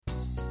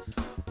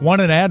Want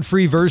an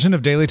ad-free version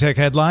of Daily Tech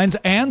Headlines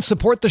and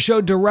support the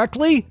show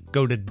directly?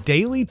 Go to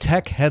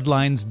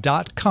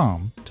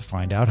dailytechheadlines.com to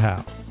find out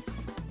how.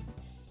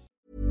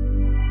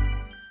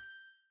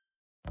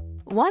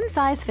 One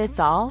size fits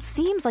all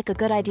seems like a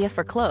good idea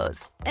for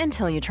clothes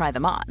until you try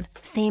them on.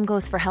 Same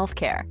goes for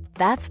healthcare.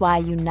 That's why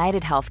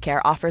United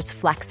Healthcare offers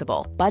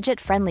flexible,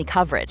 budget-friendly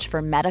coverage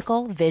for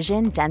medical,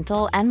 vision,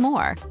 dental, and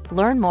more.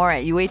 Learn more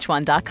at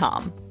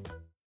uh1.com.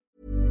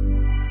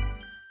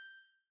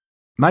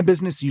 My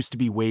business used to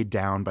be weighed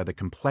down by the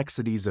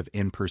complexities of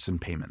in-person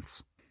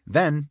payments.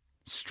 Then,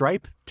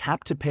 Stripe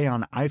Tap to Pay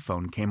on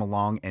iPhone came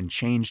along and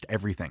changed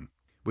everything.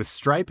 With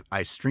Stripe,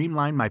 I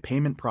streamlined my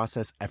payment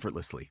process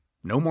effortlessly.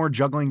 No more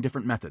juggling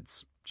different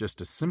methods.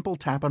 Just a simple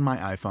tap on my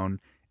iPhone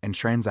and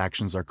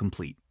transactions are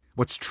complete.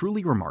 What's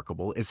truly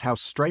remarkable is how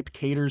Stripe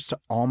caters to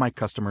all my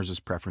customers'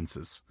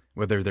 preferences.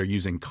 Whether they're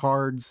using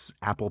cards,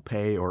 Apple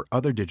Pay, or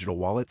other digital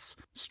wallets,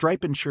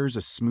 Stripe ensures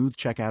a smooth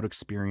checkout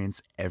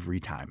experience every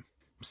time.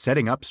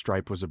 Setting up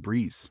Stripe was a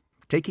breeze,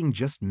 taking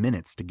just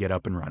minutes to get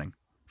up and running.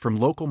 From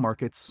local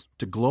markets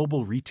to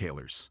global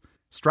retailers,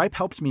 Stripe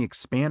helped me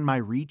expand my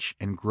reach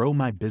and grow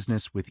my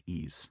business with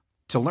ease.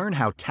 To learn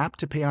how Tap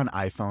to Pay on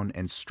iPhone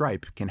and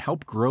Stripe can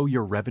help grow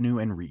your revenue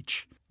and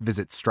reach,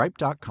 visit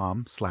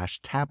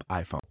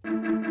stripe.com/tapiphone.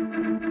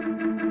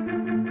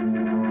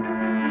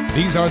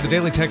 These are the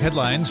Daily Tech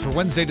Headlines for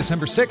Wednesday,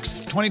 December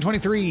 6th,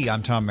 2023.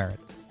 I'm Tom Merritt.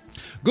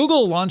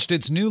 Google launched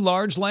its new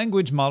large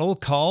language model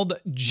called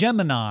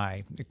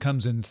Gemini. It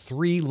comes in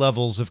 3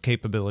 levels of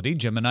capability.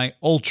 Gemini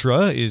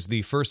Ultra is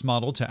the first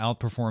model to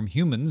outperform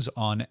humans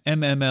on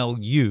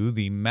MMLU,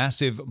 the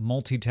Massive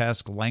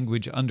Multitask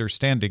Language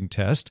Understanding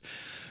Test.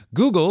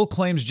 Google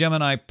claims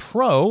Gemini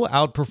Pro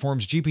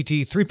outperforms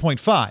GPT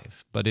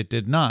 3.5, but it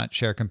did not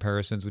share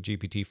comparisons with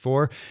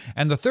GPT-4.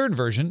 And the third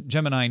version,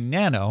 Gemini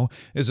Nano,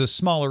 is a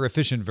smaller,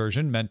 efficient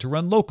version meant to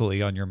run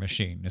locally on your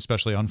machine,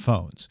 especially on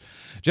phones.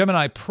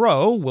 Gemini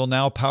Pro will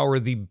now power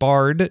the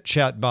Bard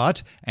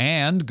chatbot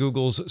and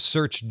Google's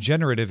search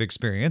generative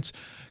experience.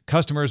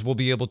 Customers will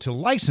be able to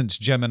license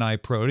Gemini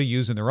Pro to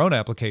use in their own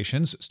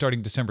applications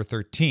starting December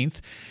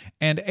 13th,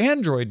 and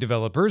Android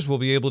developers will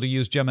be able to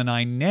use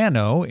Gemini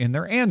Nano in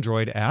their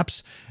Android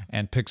apps,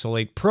 and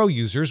Pixel 8 Pro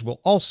users will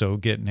also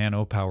get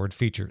Nano-powered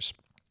features.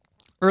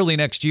 Early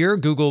next year,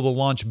 Google will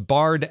launch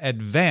Bard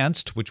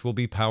Advanced, which will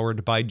be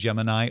powered by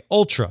Gemini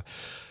Ultra.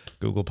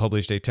 Google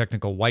published a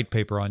technical white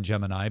paper on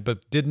Gemini,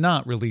 but did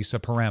not release a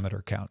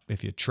parameter count,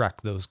 if you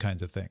track those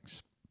kinds of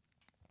things.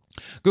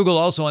 Google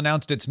also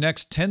announced its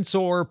next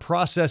Tensor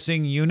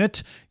processing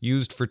unit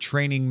used for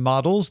training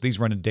models. These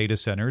run in data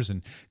centers,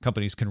 and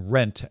companies can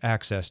rent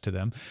access to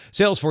them.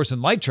 Salesforce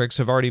and Lightrix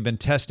have already been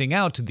testing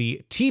out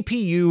the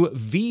TPU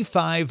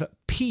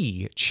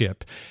V5P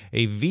chip.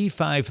 A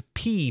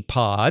V5P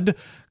pod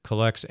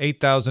collects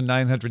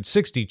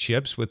 8,960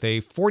 chips with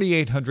a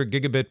 4,800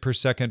 gigabit per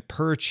second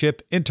per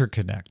chip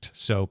interconnect,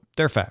 so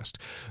they're fast.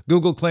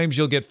 Google claims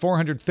you'll get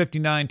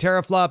 459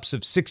 teraflops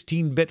of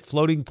 16-bit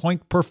floating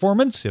point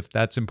performance. If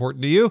that's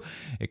important to you,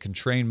 it can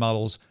train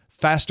models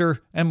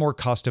faster and more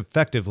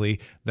cost-effectively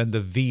than the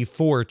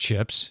V4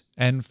 chips,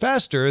 and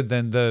faster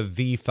than the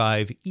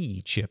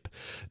V5E chip.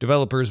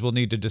 Developers will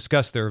need to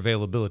discuss their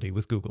availability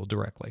with Google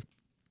directly.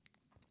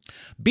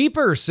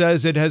 Beeper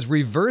says it has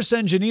reverse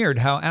engineered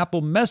how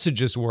Apple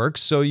Messages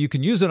works so you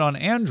can use it on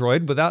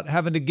Android without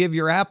having to give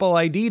your Apple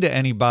ID to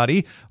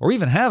anybody or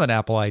even have an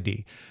Apple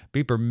ID.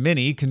 Beeper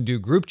Mini can do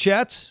group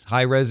chats,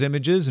 high-res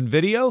images and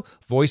video,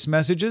 voice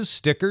messages,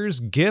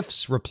 stickers,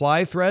 GIFs,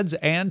 reply threads,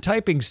 and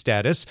typing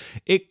status.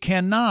 It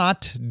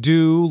cannot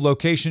do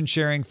location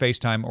sharing,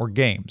 FaceTime, or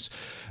games.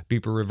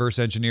 Beeper reverse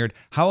engineered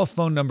how a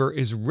phone number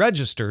is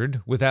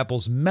registered with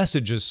Apple's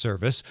Messages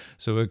service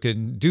so it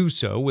can do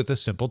so with a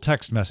simple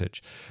text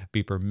message.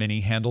 Beeper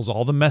Mini handles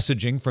all the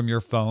messaging from your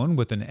phone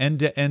with an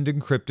end-to-end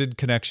encrypted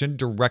connection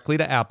directly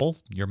to Apple.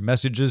 Your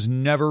messages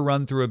never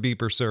run through a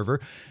Beeper server.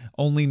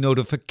 Only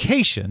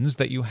notifications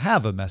that you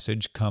have a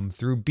message come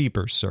through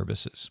Beeper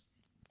services.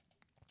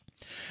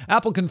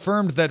 Apple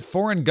confirmed that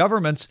foreign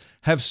governments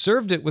have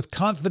served it with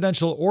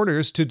confidential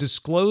orders to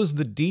disclose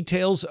the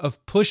details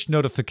of push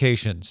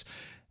notifications.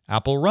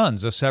 Apple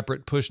runs a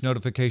separate push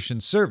notification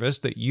service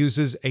that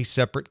uses a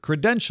separate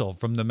credential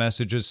from the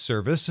Messages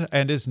service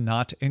and is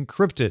not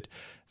encrypted.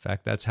 In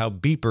fact, that's how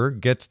Beeper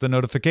gets the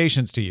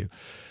notifications to you.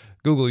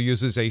 Google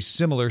uses a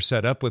similar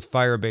setup with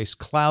Firebase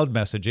cloud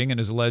messaging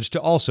and is alleged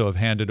to also have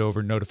handed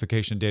over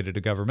notification data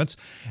to governments.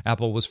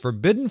 Apple was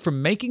forbidden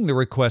from making the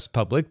request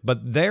public,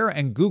 but their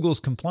and Google's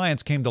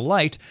compliance came to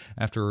light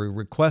after a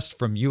request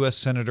from U.S.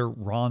 Senator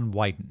Ron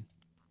Wyden.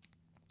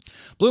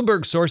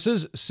 Bloomberg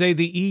sources say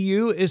the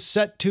EU is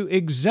set to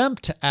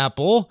exempt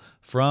Apple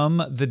from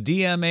the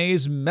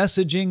DMA's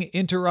messaging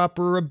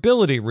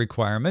interoperability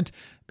requirement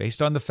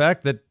based on the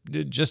fact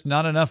that just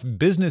not enough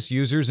business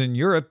users in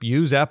Europe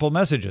use Apple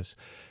Messages.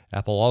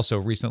 Apple also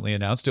recently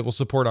announced it will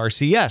support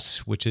RCS,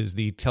 which is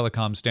the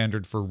telecom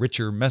standard for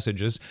richer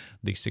messages,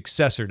 the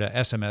successor to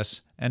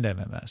SMS and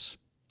MMS.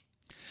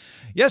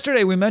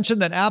 Yesterday, we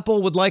mentioned that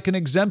Apple would like an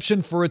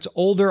exemption for its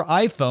older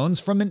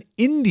iPhones from an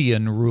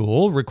Indian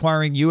rule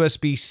requiring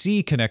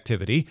USB-C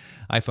connectivity.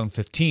 iPhone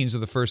 15s are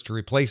the first to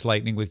replace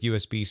Lightning with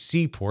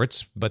USB-C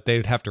ports, but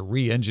they'd have to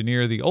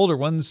re-engineer the older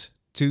ones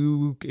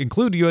to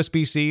include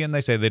USB-C, and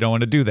they say they don't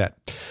want to do that.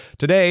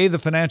 Today, the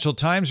Financial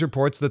Times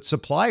reports that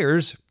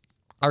suppliers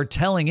are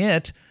telling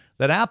it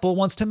that Apple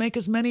wants to make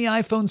as many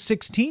iPhone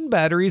 16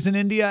 batteries in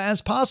India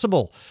as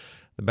possible.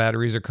 The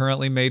batteries are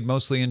currently made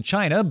mostly in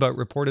China, but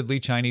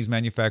reportedly Chinese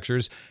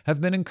manufacturers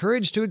have been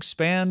encouraged to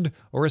expand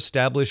or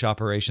establish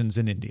operations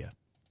in India.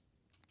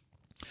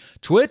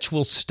 Twitch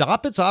will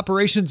stop its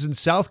operations in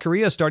South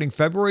Korea starting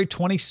February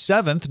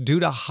 27th due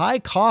to high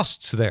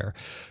costs there.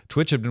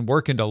 Twitch had been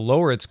working to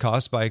lower its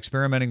costs by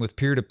experimenting with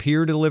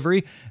peer-to-peer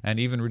delivery and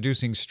even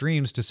reducing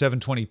streams to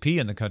 720p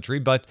in the country,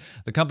 but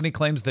the company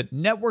claims that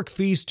network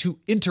fees to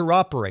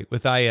interoperate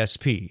with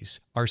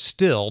ISPs are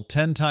still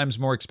 10 times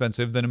more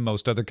expensive than in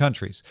most other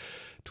countries.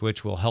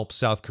 Twitch will help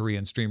South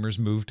Korean streamers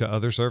move to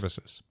other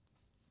services.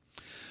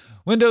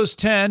 Windows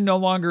 10 no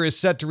longer is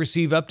set to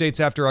receive updates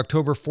after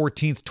October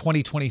 14th,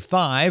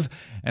 2025,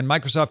 and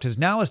Microsoft has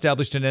now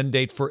established an end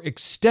date for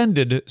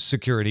extended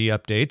security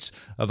updates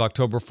of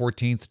October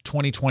 14th,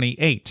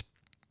 2028.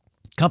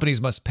 Companies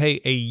must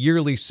pay a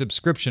yearly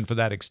subscription for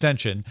that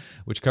extension,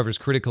 which covers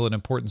critical and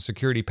important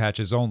security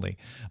patches only.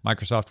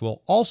 Microsoft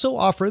will also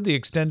offer the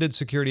extended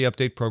security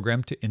update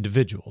program to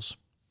individuals.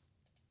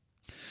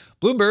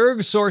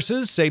 Bloomberg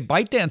sources say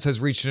ByteDance has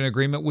reached an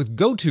agreement with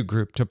GoTo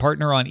Group to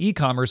partner on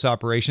e-commerce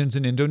operations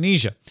in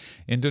Indonesia.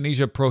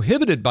 Indonesia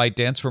prohibited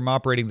ByteDance from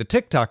operating the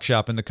TikTok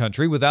shop in the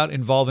country without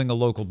involving a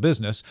local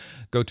business.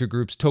 GoTo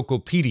Group's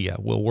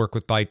Tokopedia will work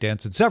with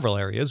ByteDance in several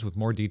areas, with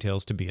more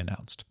details to be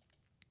announced.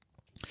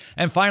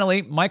 And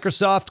finally,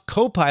 Microsoft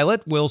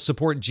Copilot will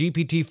support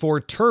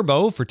GPT-4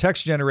 Turbo for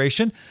text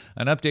generation,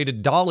 an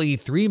updated DALL-E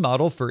 3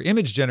 model for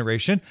image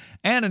generation,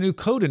 and a new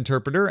code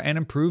interpreter and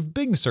improved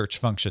Bing search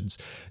functions.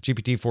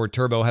 GPT-4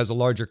 Turbo has a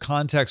larger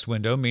context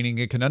window, meaning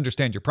it can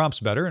understand your prompts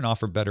better and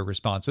offer better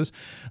responses.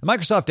 The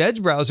Microsoft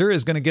Edge browser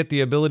is going to get the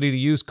ability to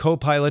use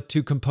Copilot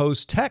to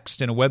compose text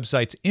in a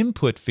website's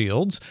input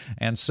fields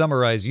and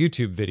summarize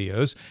YouTube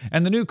videos.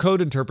 And the new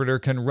code interpreter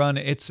can run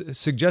its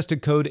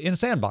suggested code in a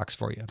sandbox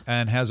for you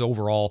and has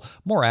overall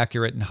more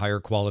accurate and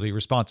higher quality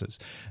responses.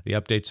 The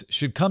updates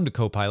should come to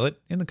Copilot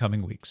in the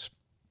coming weeks.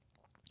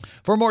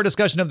 For more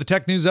discussion of the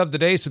tech news of the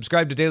day,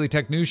 subscribe to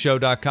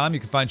dailytechnewsshow.com. You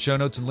can find show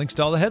notes and links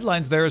to all the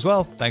headlines there as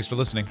well. Thanks for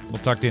listening.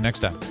 We'll talk to you next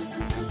time.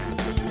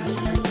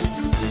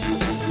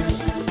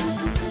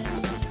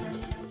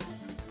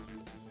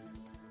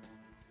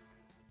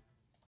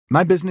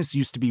 My business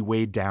used to be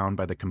weighed down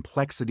by the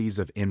complexities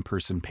of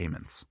in-person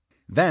payments.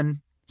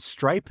 Then,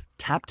 Stripe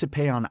Tap to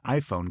Pay on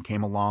iPhone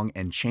came along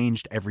and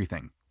changed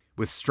everything.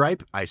 With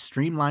Stripe, I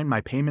streamlined my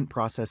payment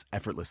process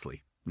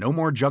effortlessly. No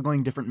more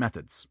juggling different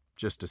methods.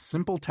 Just a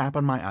simple tap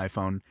on my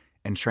iPhone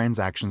and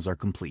transactions are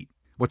complete.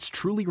 What's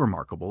truly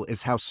remarkable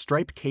is how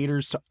Stripe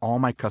caters to all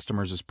my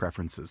customers'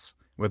 preferences.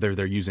 Whether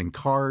they're using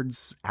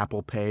cards,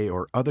 Apple Pay,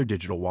 or other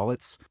digital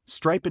wallets,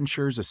 Stripe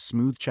ensures a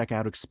smooth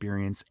checkout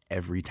experience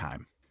every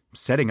time.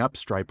 Setting up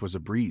Stripe was a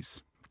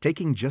breeze,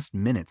 taking just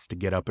minutes to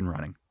get up and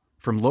running.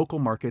 From local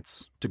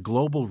markets to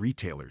global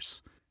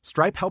retailers,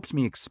 Stripe helped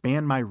me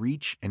expand my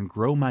reach and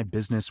grow my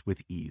business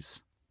with ease.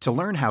 To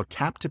learn how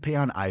Tap to Pay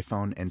on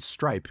iPhone and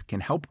Stripe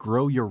can help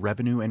grow your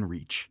revenue and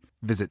reach,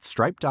 visit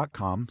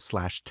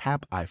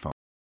stripe.com/tapiphone.